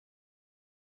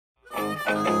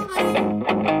Hey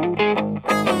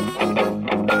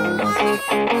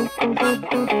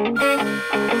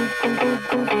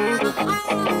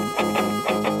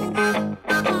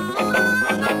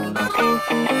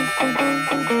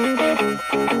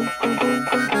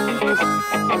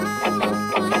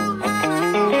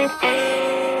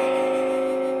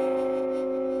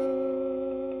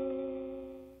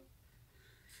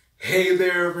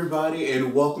there, everybody,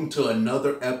 and welcome to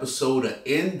another episode of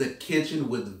In the Kitchen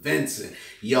with Vincent.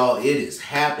 Y'all, it is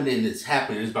happening. It's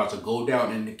happening. It's about to go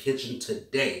down in the kitchen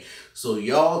today. So,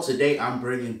 y'all, today I'm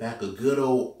bringing back a good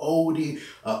old oldie,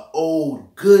 a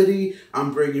old goodie.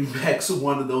 I'm bringing back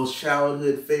one of those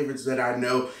childhood favorites that I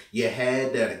know you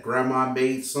had that grandma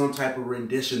made some type of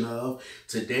rendition of.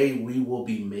 Today, we will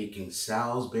be making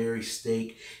Salisbury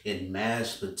steak and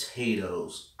mashed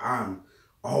potatoes. I'm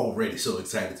already so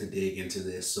excited to dig into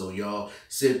this. So y'all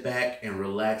sit back and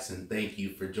relax, and thank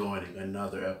you for joining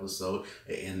another episode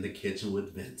of In the Kitchen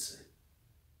with Vincent.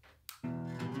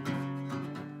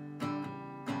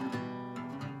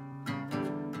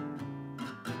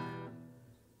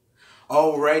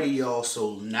 Alrighty, y'all,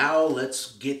 so now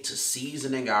let's get to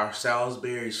seasoning our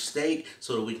Salisbury steak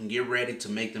so that we can get ready to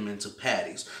make them into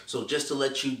patties. So just to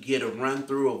let you get a run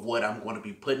through of what I'm going to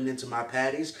be putting into my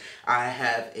patties, I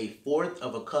have 1/4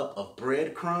 of a cup of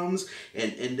breadcrumbs,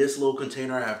 and in this little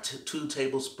container I have 2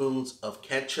 tablespoons of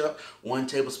ketchup, 1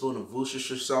 tablespoon of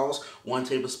Worcestershire sauce, 1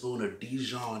 tablespoon of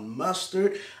Dijon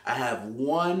mustard. I have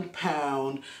 1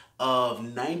 pound of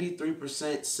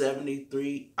 93%,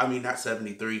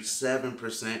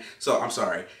 7%. So I'm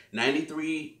sorry,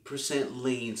 93%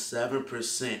 lean,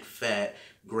 7% fat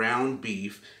ground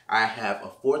beef. I have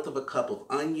 1/4 of a cup of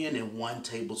onion and 1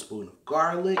 tablespoon of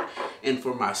garlic. And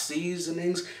for my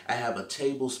seasonings, I have 1.5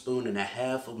 tablespoons of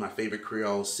my favorite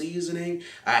Creole seasoning,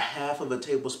 1/2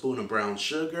 tablespoon of brown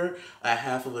sugar,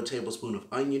 1/2 tablespoon of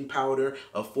onion powder,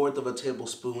 1/4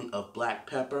 tablespoon of black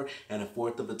pepper, and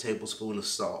 1/4 tablespoon of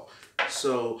salt.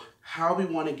 So how we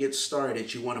want to get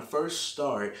started, you want to first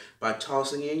start by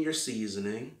tossing in your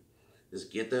seasoning. Just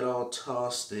get that all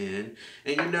tossed in.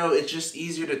 And you know, it's just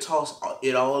easier to toss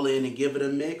it all in and give it a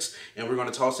mix. And we're going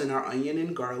to toss in our onion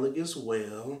and garlic as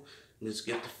well. Let's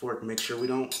get the fork, make sure we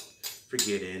don't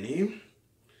forget any.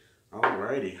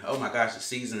 Alrighty. Oh my gosh, the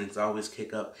seasonings always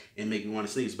kick up and make me want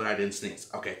to sneeze, but I didn't sneeze.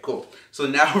 Okay, cool. So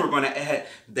now we're going to add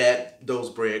those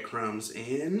breadcrumbs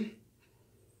in.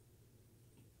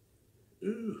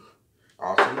 Ooh,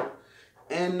 awesome.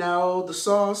 And now the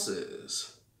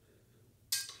sauces.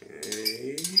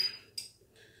 Okay.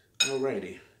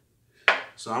 Alrighty.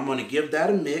 So I'm going to give that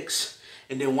a mix,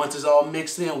 and then once it's all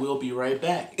mixed in, we'll be right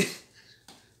back.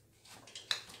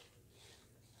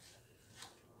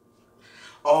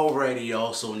 Alrighty,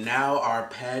 y'all, so now our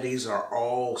patties are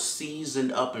all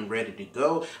seasoned up and ready to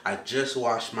go. I just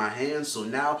washed my hands, so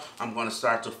now I'm going to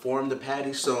start to form the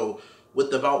patties. So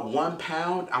with about 1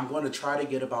 pound, I'm going to try to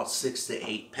get about 6 to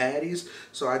 8 patties.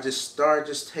 So I just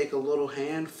take a little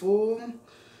handful,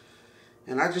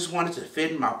 and I just want it to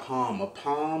fit in my palm. A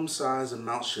palm size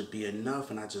amount should be enough,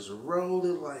 and I just roll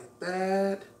it like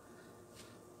that.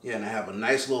 Yeah, and I have a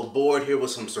nice little board here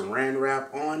with some saran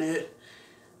wrap on it.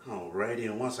 Alrighty,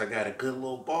 and once I got a good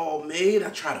little ball made, I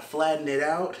try to flatten it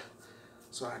out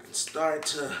so I can start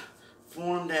to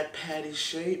form that patty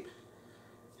shape.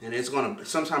 And it's gonna,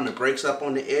 sometimes it breaks up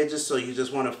on the edges, so you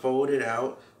just want to fold it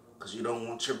out because you don't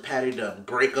want your patty to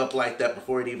break up like that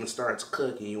before it even starts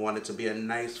cooking. You want it to be a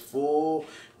nice, full,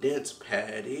 dense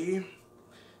patty.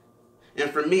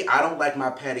 And for me, I don't like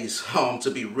my patties to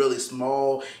be really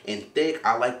small and thick.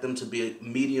 I like them to be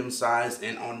medium sized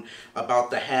and on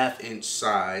about the 1/2 inch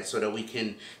size so that we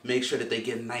can make sure that they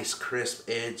get nice crisp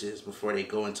edges before they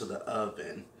go into the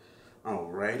oven.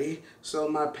 Alrighty, so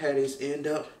my patties end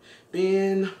up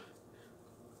being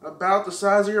about the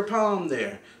size of your palm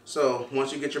there. So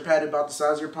once you get your patty about the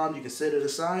size of your palm, you can set it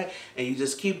aside, and you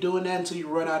just keep doing that until you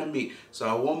run out of meat. So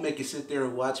I won't make you sit there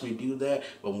and watch me do that,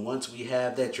 but once we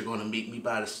have that, you're going to meet me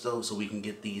by the stove so we can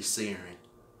get these searing.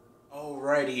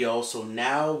 Alrighty, y'all, so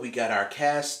now we got our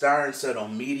cast iron set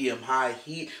on medium-high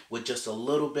heat with just a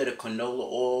little bit of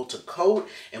canola oil to coat,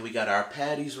 and we got our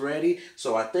patties ready.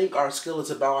 So I think our skillet's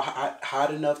about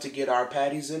hot enough to get our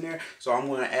patties in there. So I'm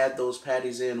going to add those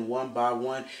patties in one by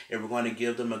one, and we're going to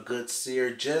give them a good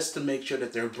sear just to make sure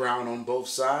that they're brown on both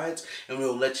sides. And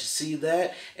we'll let you see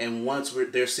that, and once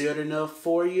they're seared enough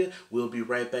for you, we'll be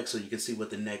right back so you can see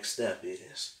what the next step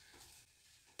is.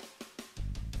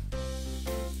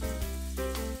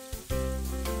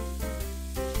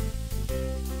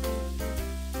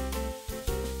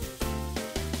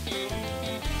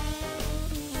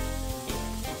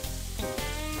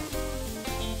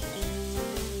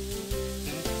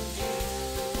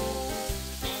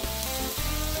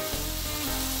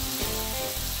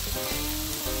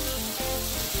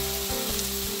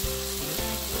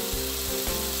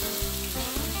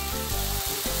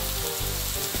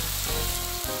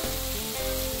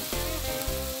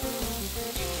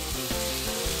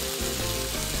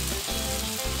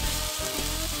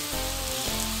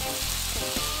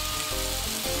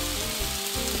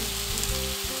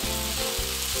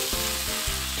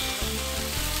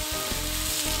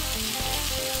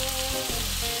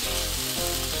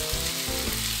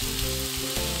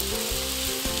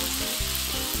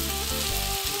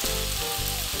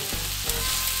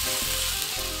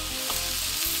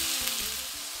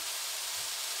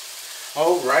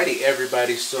 Alrighty,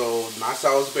 everybody. So my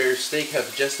Salisbury steak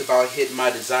have just about hit my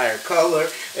desired color,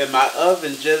 and my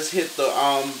oven just hit the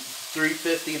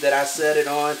 350 that I set it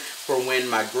on for when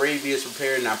my gravy is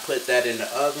prepared, and I put that in the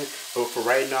oven. But for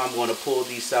right now, I'm going to pull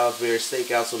these Salisbury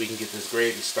steak out so we can get this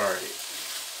gravy started.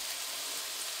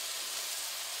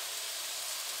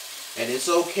 And it's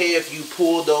okay if you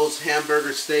pull those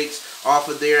hamburger steaks off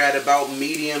of there at about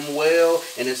medium well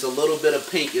and it's a little bit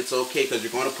of pink. It's okay because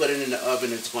you're going to put it in the oven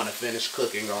and it's going to finish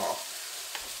cooking off.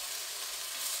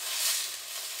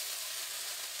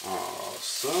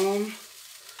 Awesome.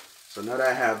 So now that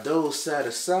I have those set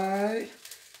aside,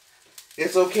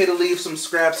 it's okay to leave some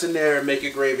scraps in there and make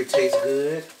your gravy taste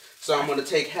good. So I'm going to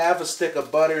take half a stick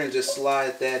of butter and just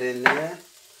slide that in there.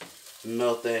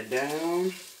 Melt that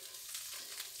down.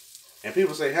 And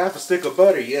people say, half a stick of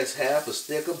butter. Yes, half a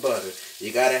stick of butter.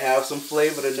 You got to have some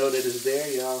flavor to know that it's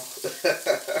there, y'all.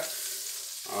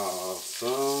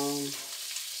 Awesome.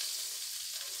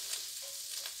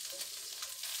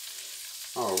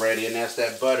 Alrighty, and as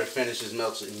that butter finishes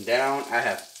melting down, I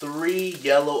have 3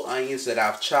 yellow onions that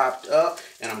I've chopped up.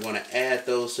 And I'm going to add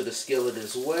those to the skillet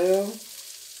as well.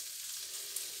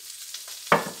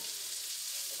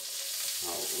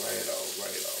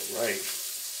 Alright.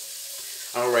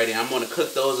 Alrighty, I'm going to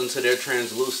cook those until they're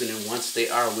translucent, and once they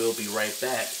are, we'll be right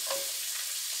back.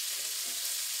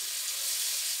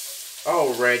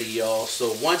 Alrighty, y'all,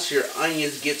 so once your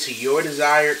onions get to your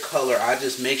desired color, I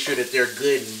just make sure that they're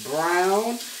good and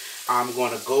brown. I'm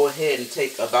going to go ahead and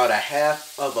take about a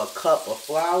half of a cup of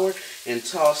flour and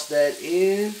toss that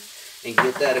in and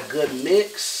get that a good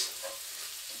mix.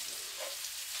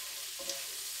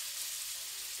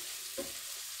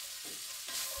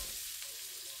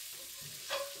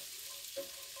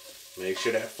 Make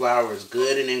sure that flour is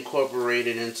good and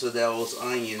incorporated into those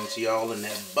onions, y'all, and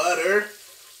that butter.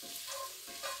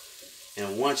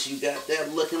 And once you got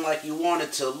that looking like you want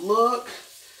it to look,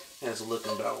 that's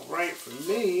looking about right for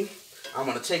me, I'm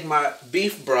going to take my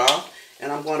beef broth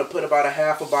and I'm going to put about a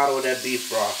half a bottle of that beef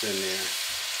broth in there.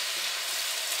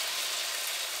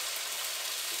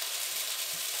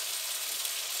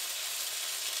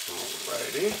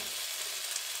 Alrighty.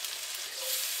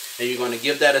 And you're going to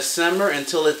give that a simmer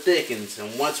until it thickens.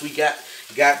 And once we got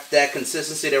that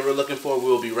consistency that we're looking for,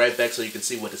 we'll be right back so you can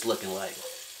see what it's looking like.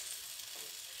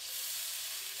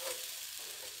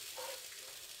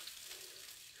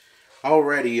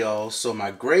 Alrighty, y'all. So my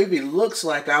gravy looks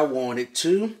like I want it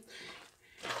to.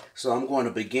 So I'm going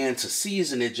to begin to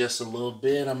season it just a little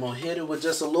bit. I'm going to hit it with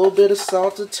just a little bit of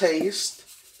salt to taste.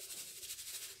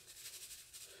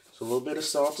 So a little bit of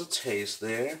salt to taste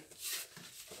there.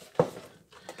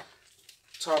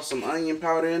 Toss some onion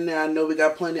powder in there. I know we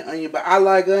got plenty of onion, but I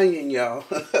like onion, y'all.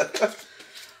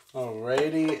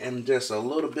 Alrighty, and just a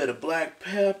little bit of black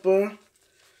pepper.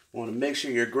 Want to make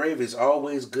sure your gravy is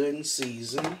always good and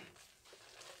seasoned.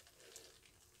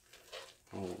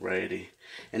 Alrighty,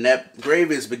 and that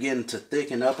gravy is beginning to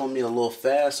thicken up on me a little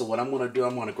fast. So what I'm going to do,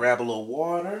 I'm going to grab a little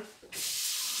water.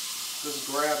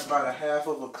 Just grab about a half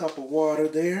of a cup of water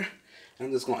there.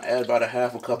 I'm just going to add about a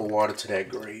half a cup of water to that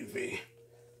gravy,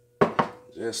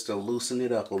 just to loosen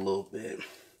it up a little bit.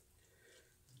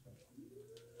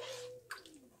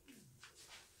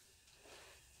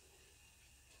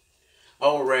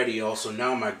 Alrighty, y'all, so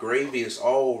now my gravy is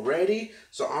all ready.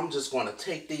 So I'm just going to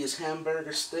take these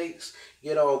hamburger steaks,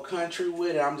 get all country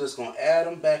with it. I'm just going to add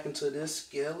them back into this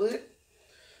skillet,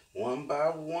 one by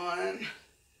one.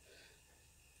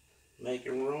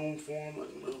 Making room for them.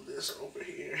 Let me move this over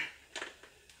here.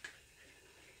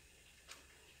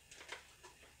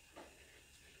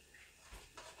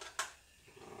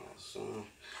 Awesome.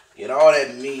 Get all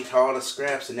that meat, all the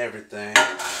scraps and everything.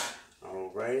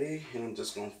 Alrighty, and I'm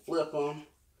just going to flip them.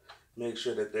 Make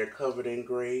sure that they're covered in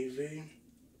gravy.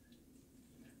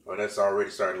 Oh, that's already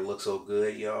starting to look so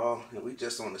good, y'all. And we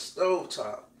just on the stove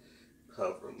top.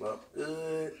 Cover them up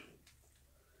good.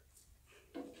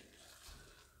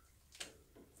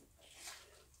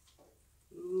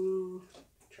 Ooh,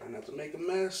 try not to make a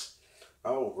mess.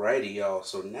 Alrighty, y'all.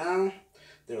 So now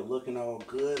they're looking all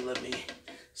good. Let me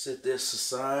set this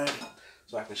aside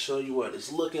so I can show you what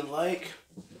it's looking like.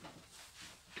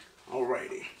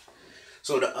 Alrighty.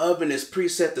 So the oven is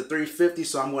preset to 350,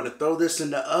 so I'm going to throw this in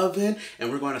the oven and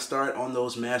we're going to start on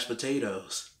those mashed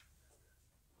potatoes.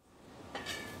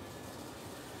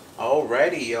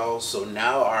 Alrighty, y'all. So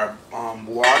now our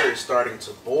water is starting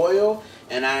to boil,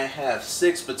 and I have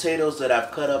 6 potatoes that I've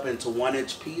cut up into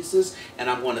 1-inch pieces, and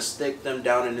I'm going to stick them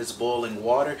down in this boiling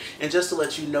water. And just to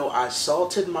let you know, I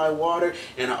salted my water,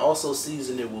 and I also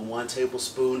seasoned it with 1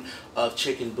 tablespoon of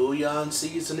chicken bouillon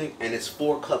seasoning, and it's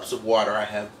 4 cups of water I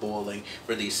have boiling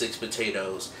for these 6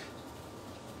 potatoes.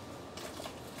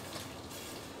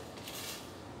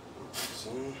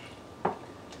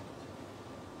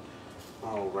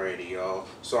 Alrighty, y'all.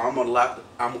 So I'm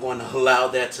going to allow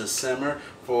that to simmer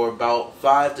for about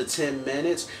 5 to 10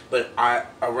 minutes. But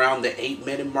around the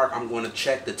 8-minute mark, I'm going to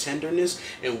check the tenderness.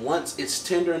 And once it's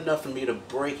tender enough for me to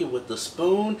break it with the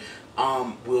spoon,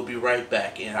 we'll be right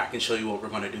back, and I can show you what we're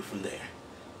going to do from there.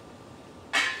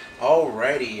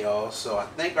 Alrighty, y'all. So I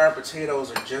think our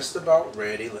potatoes are just about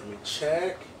ready. Let me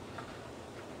check.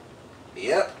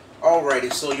 Yep.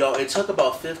 Alrighty, so y'all, it took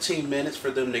about 15 minutes for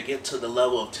them to get to the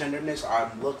level of tenderness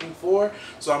I'm looking for.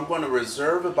 So I'm going to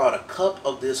reserve about a cup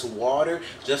of this water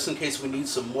just in case we need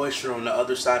some moisture on the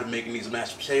other side of making these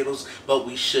mashed potatoes, but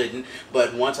we shouldn't.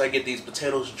 But once I get these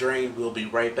potatoes drained, we'll be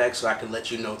right back so I can let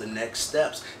you know the next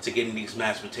steps to getting these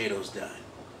mashed potatoes done.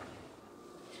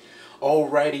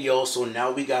 Alrighty, y'all, so now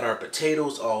we got our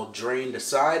potatoes all drained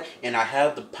aside, and I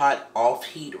have the pot off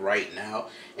heat right now.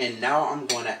 And now I'm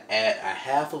going to add a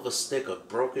 1/2 stick of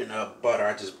broken up butter.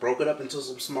 I just broke it up into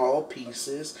some small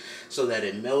pieces so that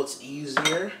it melts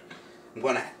easier. I'm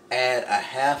going to add a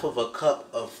 1/2 cup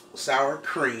of sour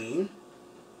cream.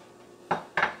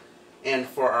 And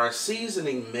for our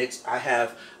seasoning mix, I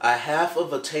have a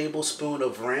 1/2 tablespoon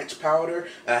of ranch powder,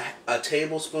 a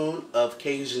tablespoon of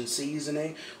Cajun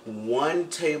seasoning, 1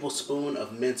 tablespoon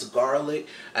of minced garlic,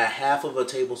 a 1/2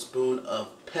 tablespoon of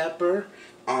pepper,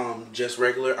 just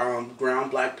regular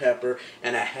ground black pepper,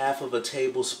 and a 1/2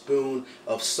 tablespoon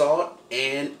of salt,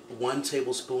 and 1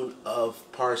 tablespoon of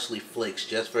parsley flakes,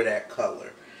 just for that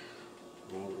color.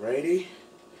 Alrighty.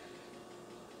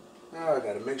 Oh, I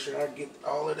gotta make sure I get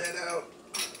all of that out.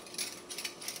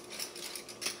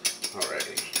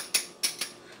 Alrighty.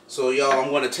 So y'all, I'm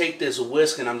going to take this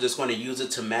whisk and I'm just going to use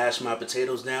it to mash my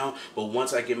potatoes down. But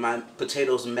once I get my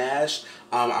potatoes mashed,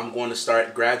 I'm going to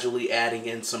start gradually adding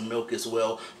in some milk as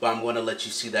well. But I'm going to let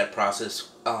you see that process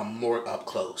more up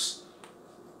close.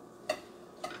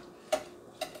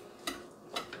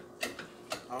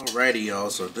 Alrighty, y'all,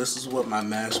 so this is what my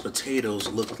mashed potatoes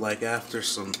look like after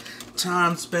some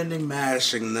time spending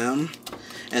mashing them.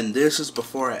 And this is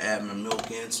before I add my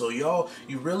milk in. So y'all,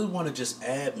 you really want to just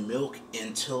add milk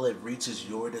until it reaches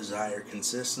your desired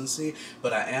consistency.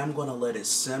 But I am going to let it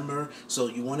simmer, so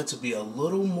you want it to be a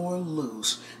little more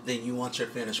loose than you want your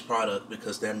finished product,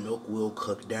 because that milk will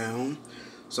cook down.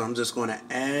 So I'm just going to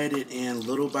add it in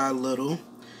little by little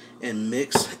and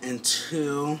mix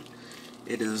until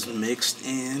it is mixed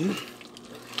in.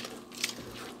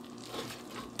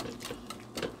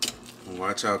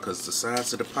 Watch out, because the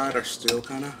sides of the pot are still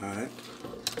kind of hot.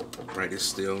 Right, it's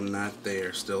still not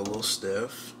there, still a little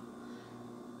stiff.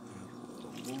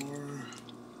 A little more.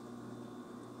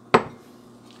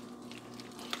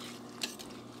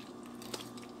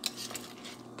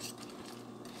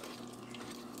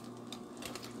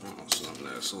 Something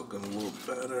that's looking a little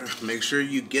better. Make sure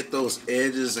you get those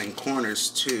edges and corners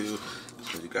too.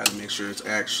 So you got to make sure it's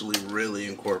actually really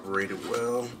incorporated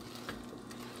well.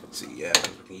 See, yeah,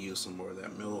 we can use some more of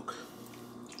that milk.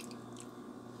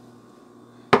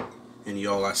 And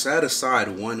y'all, I set aside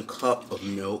 1 cup of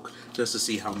milk just to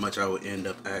see how much I would end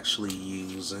up actually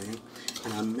using.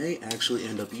 And I may actually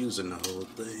end up using the whole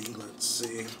thing. Let's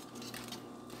see.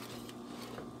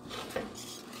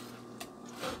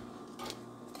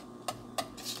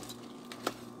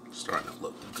 Starting to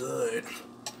look good.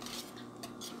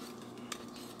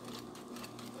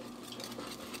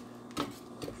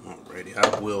 Alrighty,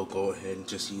 I will go ahead and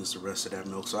just use the rest of that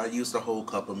milk. So I used the whole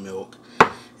cup of milk.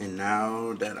 And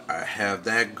now that I have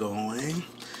that going,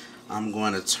 I'm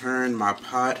going to turn my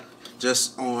pot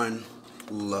just on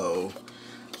low,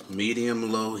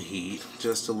 medium low heat,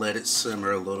 just to let it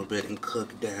simmer a little bit and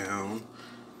cook down.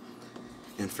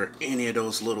 And for any of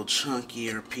those little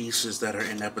chunkier pieces that are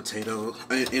in that potato,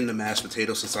 in the mashed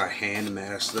potato, since I hand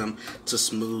mashed them, to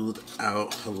smooth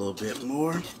out a little bit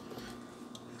more.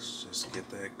 Let's just get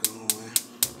that going.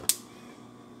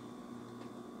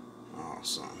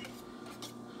 Awesome.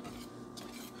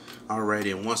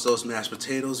 Alrighty, and once those mashed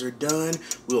potatoes are done,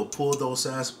 we'll pull those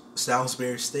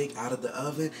Salisbury steak out of the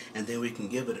oven, and then we can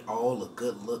give it all a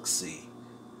good look-see.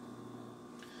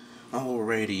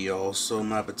 Alrighty, y'all, so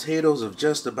my potatoes have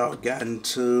just about gotten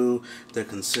to the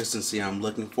consistency I'm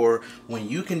looking for. When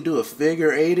you can do a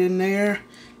figure 8 in there,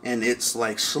 and it's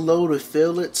like slow to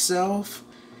fill itself,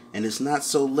 and it's not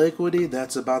so liquidy.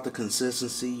 That's about the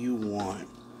consistency you want.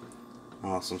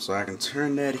 Awesome. So I can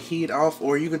turn that heat off,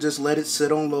 or you can just let it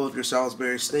sit on low if your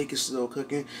Salisbury steak is still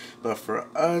cooking. But for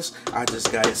us, I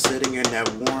just got it sitting in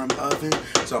that warm oven.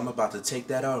 So I'm about to take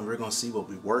that out and we're going to see what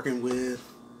we're working with.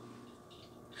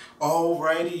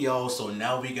 Alrighty, y'all, so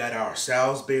now we got our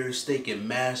Salisbury steak and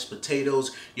mashed potatoes.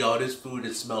 Y'all, this food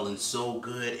is smelling so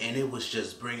good, and it was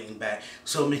just bringing back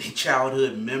so many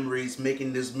childhood memories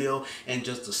making this meal, and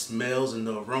just the smells and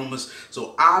the aromas.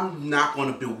 So I'm not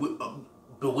going to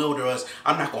bewilder us.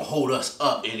 I'm not going to hold us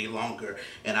up any longer,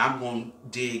 and I'm going to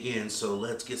dig in. So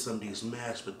let's get some of these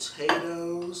mashed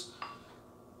potatoes.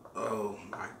 Oh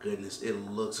my goodness, it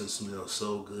looks and smells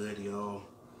so good, y'all.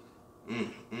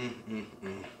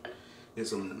 Get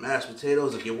some of the mashed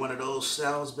potatoes and get one of those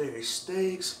Salisbury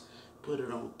steaks. Put it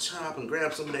on top and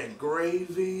grab some of that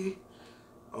gravy.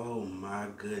 Oh my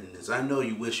goodness. I know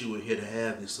you wish you were here to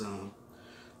have you some.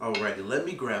 Alrighty, let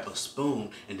me grab a spoon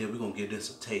and then we're going to give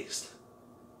this a taste.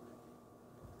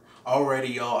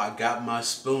 Alrighty, y'all, I got my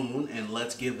spoon and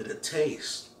let's give it a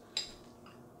taste.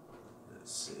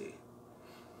 Let's see.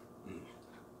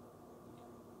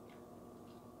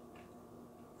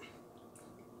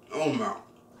 Oh my.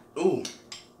 Ooh.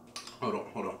 Hold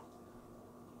on.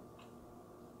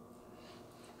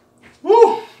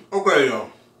 Woo! Okay, y'all.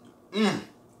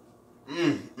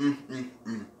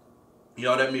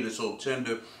 Y'all, that meat is so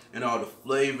tender, and all the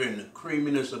flavor and the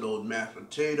creaminess of those mashed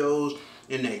potatoes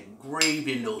and that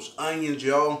gravy and those onions,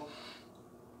 y'all.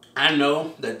 I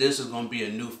know that this is going to be a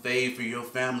new fave for your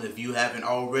family if you haven't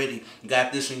already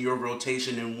got this in your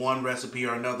rotation in one recipe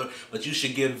or another, but you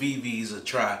should give VV's a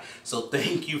try. So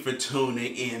thank you for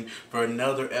tuning in for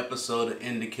another episode of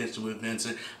In the Kitchen with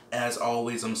Vincent. As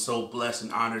always, I'm so blessed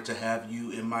and honored to have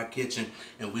you in my kitchen,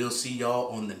 and we'll see y'all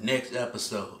on the next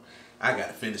episode. I got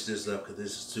to finish this up because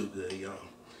this is too good, y'all.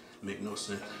 Make no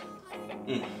sense.